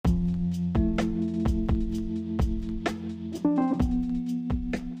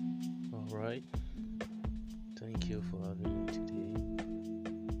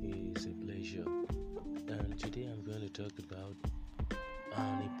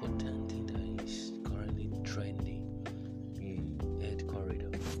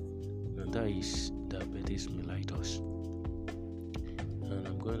is diabetes mellitus? And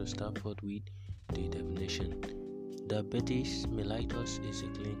I'm going to start forth with the definition. Diabetes mellitus is a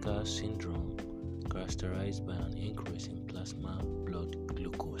clinical syndrome characterized by an increase in plasma blood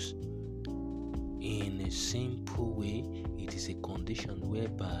glucose. In a simple way, it is a condition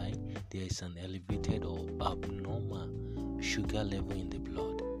whereby there is an elevated or abnormal sugar level in the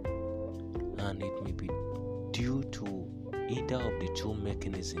blood, and it may be due to either of the two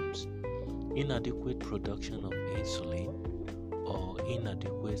mechanisms: inadequate production of insulin or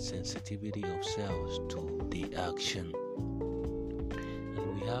inadequate sensitivity of cells to the action.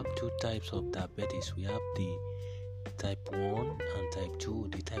 And we have two types of diabetes. We have the type 1 and type 2.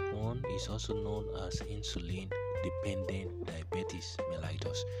 The type 1 is also known as insulin dependent diabetes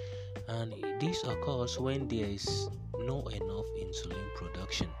mellitus, and this occurs when there is no enough insulin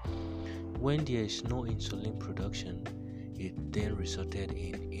production. When there is no insulin production, it then resulted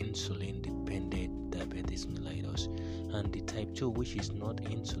in insulin dependent diabetes mellitus. And the type 2, which is not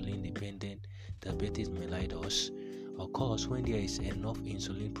insulin dependent diabetes mellitus, occurs when there is enough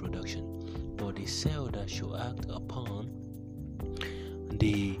insulin production, but the cell that should act upon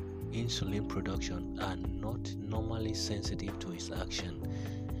the insulin production are not normally sensitive to its action,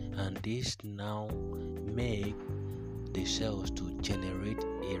 and this now make the cells to generate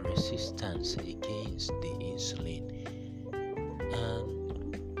a resistance against the insulin.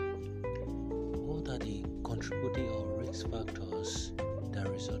 And what are the contributing or risk factors that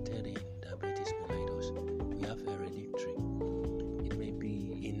resulted in diabetes mellitus? We have hereditary. It may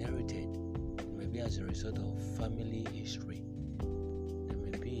be inherited. It may be as a result of family history. There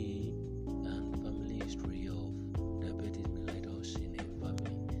may be a family history of diabetes mellitus in a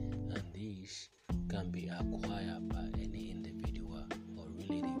family, and this can be acquired by any individual or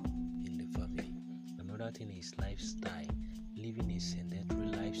relative in the family. Another thing is lifestyle. Living a sedentary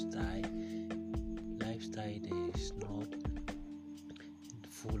lifestyle that is not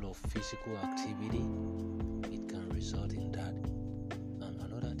full of physical activity, it can result in that. And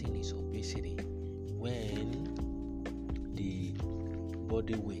another thing is obesity, when the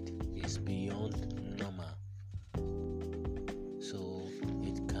body weight is beyond normal, so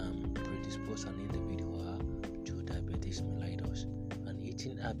it can predispose an individual to diabetes mellitus. And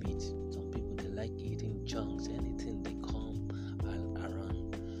eating habits, some people they like eating junks, anything they come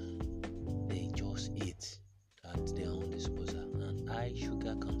around, they just eat at their own disposal. And high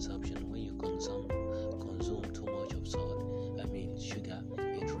sugar consumption, when you consume too much of sugar,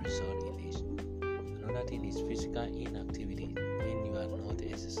 it results in this. Another thing is physical inactivity. When you are not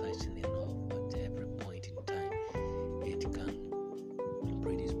exercising enough at every point in time, it can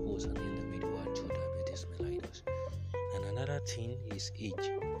predispose an individual to diabetes mellitus. And another thing is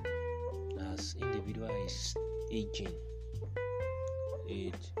age. As individual is aging,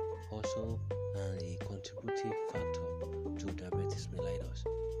 it also a contributing factor to diabetes mellitus.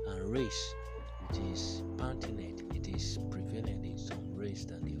 And race, which is pertinent, it is prevalent in some race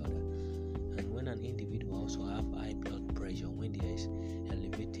than the other. And when an individual also have high blood pressure, when there is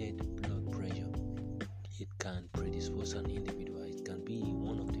elevated blood pressure, it can predispose an individual. It can be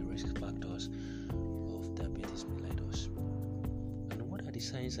one of the risk factors of diabetes mellitus. And what are the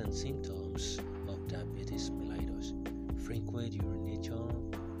signs and symptoms of diabetes mellitus? Frequent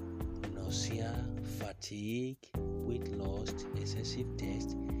urination, nausea, fatigue, weight loss, excessive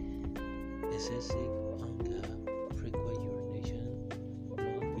thirst, excessive hunger, frequent urination,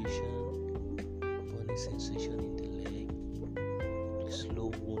 blurred vision, burning sensation in the leg,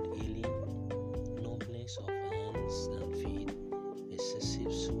 slow wound healing, numbness of hands and feet,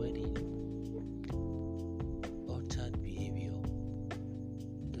 excessive sweating, altered behavior.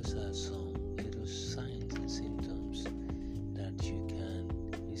 Those are some little signs and symptoms that you can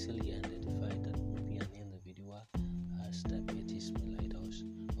easily identify that maybe an individual has diabetes mellitus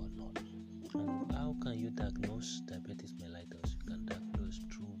or not. And how can you diagnose diabetes mellitus? You can diagnose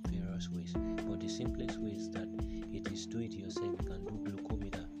through various ways, but the simplest way is that it is do it yourself. You can do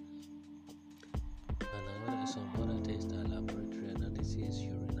glucometer, and some other tests are laboratory analysis,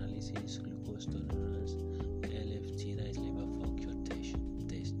 urinalysis, glucose tolerance, LFT, that is liver function test.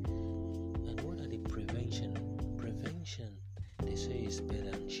 And what are the prevention? Prevention, they say, is better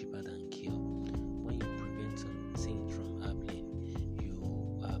and cheaper than cure. When you prevent something from happening,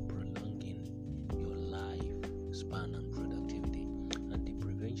 you are prolonging your life span and productivity. And the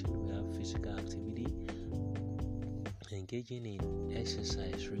prevention, we have physical activity, engaging in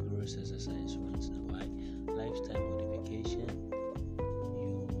exercise, rigorous exercise once in a while, lifestyle modification.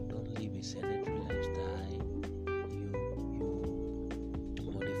 You don't live a sedentary lifestyle. You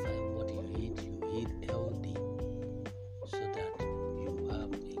modify what you eat. You eat healthy so that you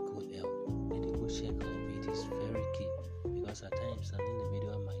have a good health.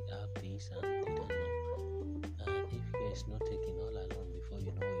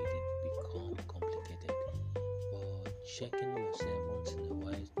 checking yourself once in a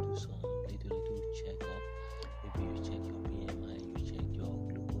while. Do some little checkup. Maybe you check your BMI, you check your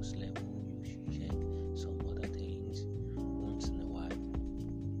glucose level, you should check some other things once in a while.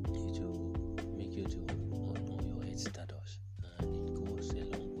 It will make you to know your health status, and it goes a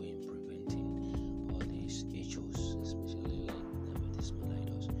long way in preventing all these issues, especially like diabetes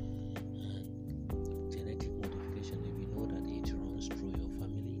mellitus. And genetic modification, if you know that it runs through your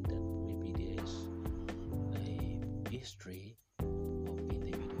family, that maybe there is a history of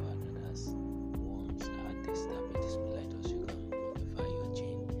individual that has once had this diabetes mellitus, you can modify your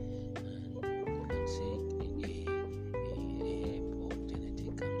gene, and you can seek a help of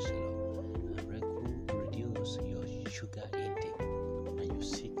genetic counselor and reduce your sugar intake, and you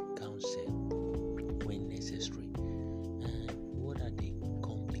seek counsel when necessary. And what are the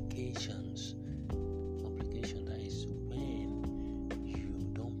complications? Complication, that is when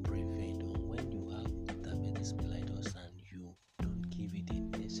you don't prevent, or when you have diabetes mellitus and you don't give it the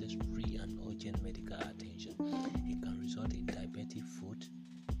necessary and urgent medical attention. It can result in diabetic foot,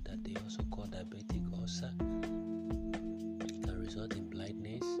 that they also call diabetic ulcer. It can result in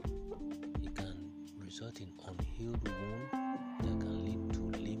blindness. It can result in unhealed wound that can lead to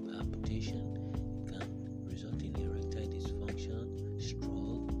limb amputation. It can result in erectile dysfunction,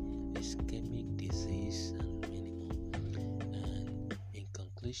 stroke, ischemic disease, and many more. And in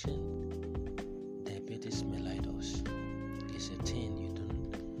conclusion, diabetes mellitus is a thing you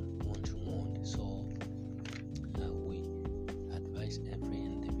don't want to want. So we advise every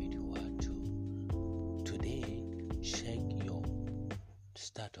individual to today check your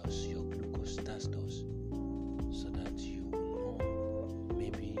status, your glucose status, so that you know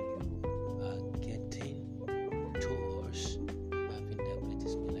maybe you are getting towards having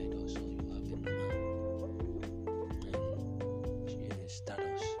diabetes mellitus, or you have a normal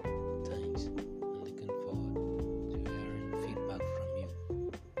status. Thanks. I'm looking forward to hearing feedback from you.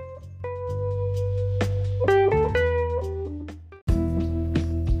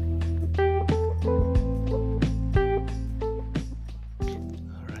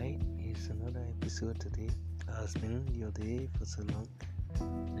 Alright, it's another episode today. It has been your day for so long.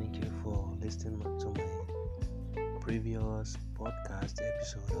 Thank you for listening to my previous podcast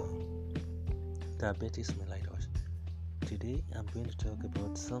episode on diabetes mellitus. Today I'm going to talk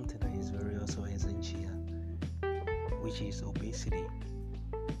about something that is very also essential, which is obesity.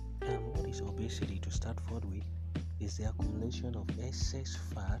 And what is obesity? To start forward with, is the accumulation of excess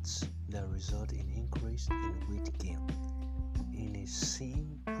fats that result in increase in weight gain. In a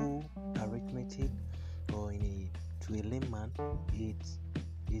simple arithmetic, or to a layman, it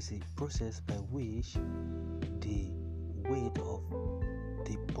is a process by which the weight of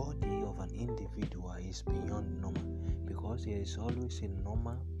the body of an individual is beyond normal, because there is always a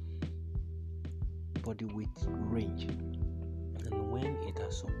normal body weight range, and when it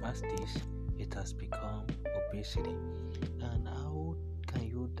has surpassed this, it has become obesity. And how can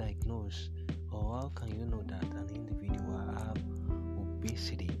you diagnose, or how can you know that an individual have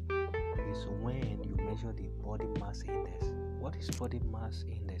obesity? Is when you measure the body mass index. What is body mass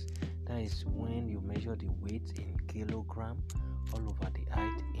index? That is when you measure the weight in kilogram all over the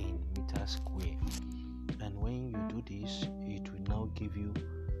height in meter square. And when you do this, it will now give you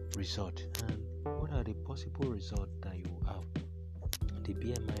result. And what are the possible results that you have? The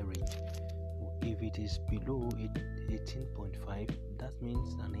BMI range. If it is below 18.5, that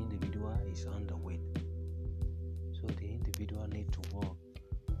means an individual is underweight. So the individual need to work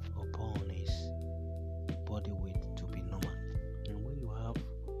upon his body weight to be normal. And when you have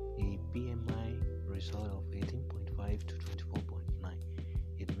a BMI result of 18.5 to 24.9,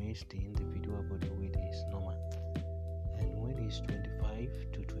 it means the individual body weight is normal. And when it's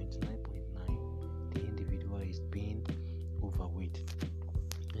 25 to 29.9, the individual is being overweight.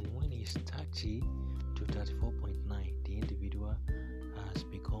 And when it's 30 to 34.9, the individual has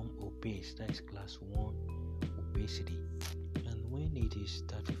become obese. That is class 1 obesity. And when it is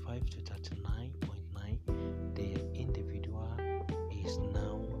 35 to 39.9, the individual is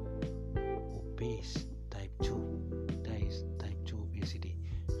now obese type 2. That is type 2 obesity.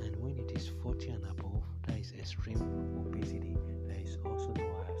 And when it is 40 and above, that is extreme obesity. That is also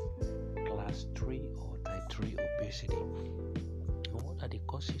known as class 3 or type 3 obesity. And what are the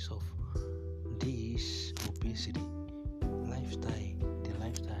causes of this obesity? Lifestyle. The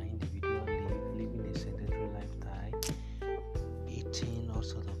lifestyle individual living a sedentary lifestyle, eating all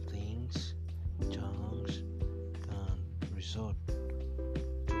sorts of things, junks, can result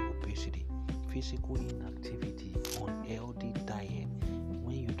to obesity. Physical inactivity, unhealthy diet.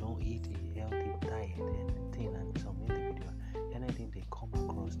 When you don't eat a healthy diet, and some individual, anything they come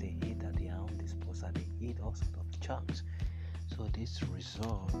across, they eat at their own disposal. They eat all sorts of chunks. So this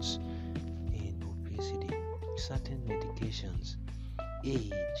results in obesity. Certain medications,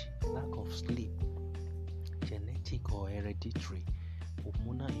 age, lack of sleep, genetic or hereditary,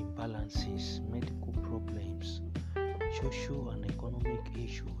 hormonal imbalances, medical problems, social and economic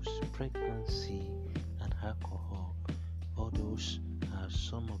issues, pregnancy, and alcohol. All those are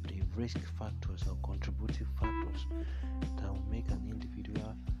some of the risk factors or contributing factors that will make an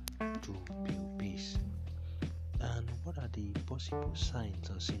individual to be obese. And what are the possible signs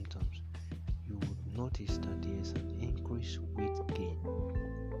or symptoms? You would notice that there is an increased weight gain.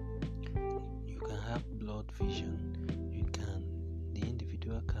 You can have blurred vision. The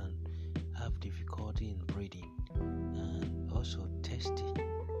individual can have difficulty in breathing, and also thirsty.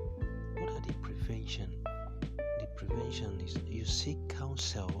 What are the prevention? The prevention is you seek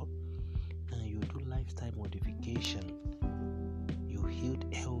counsel and you do lifestyle modification. You eat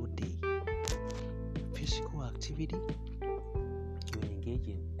healthy. Physical activity. You engage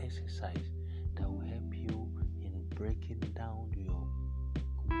in exercise that will help you in breaking down your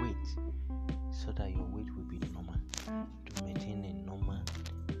weight so that your weight will be normal, to maintain a normal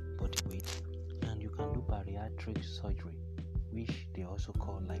body weight. And you can do bariatric surgery, which they also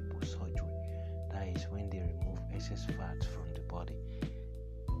call liposurgery. That is when they remove excess fat from the body,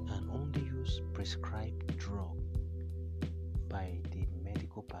 and only use prescribed drug by the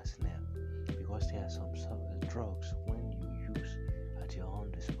medical personnel, because there are some drugs when you use at your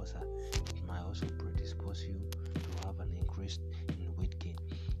own disposal, it might also predispose you to have an increase in weight gain.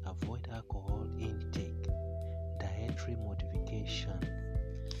 Avoid alcohol intake, dietary modification,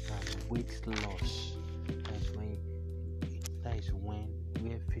 and weight loss. That is when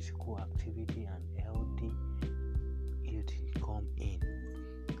where physical activity and healthy eating come in.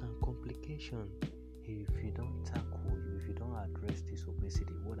 And complication, if you don't address this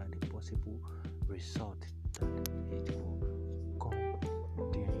obesity, what are the possible results that it will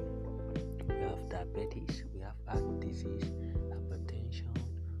come during? We have diabetes, we have heart disease, hypertension,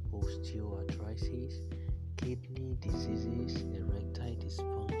 osteoarthritis, kidney diseases,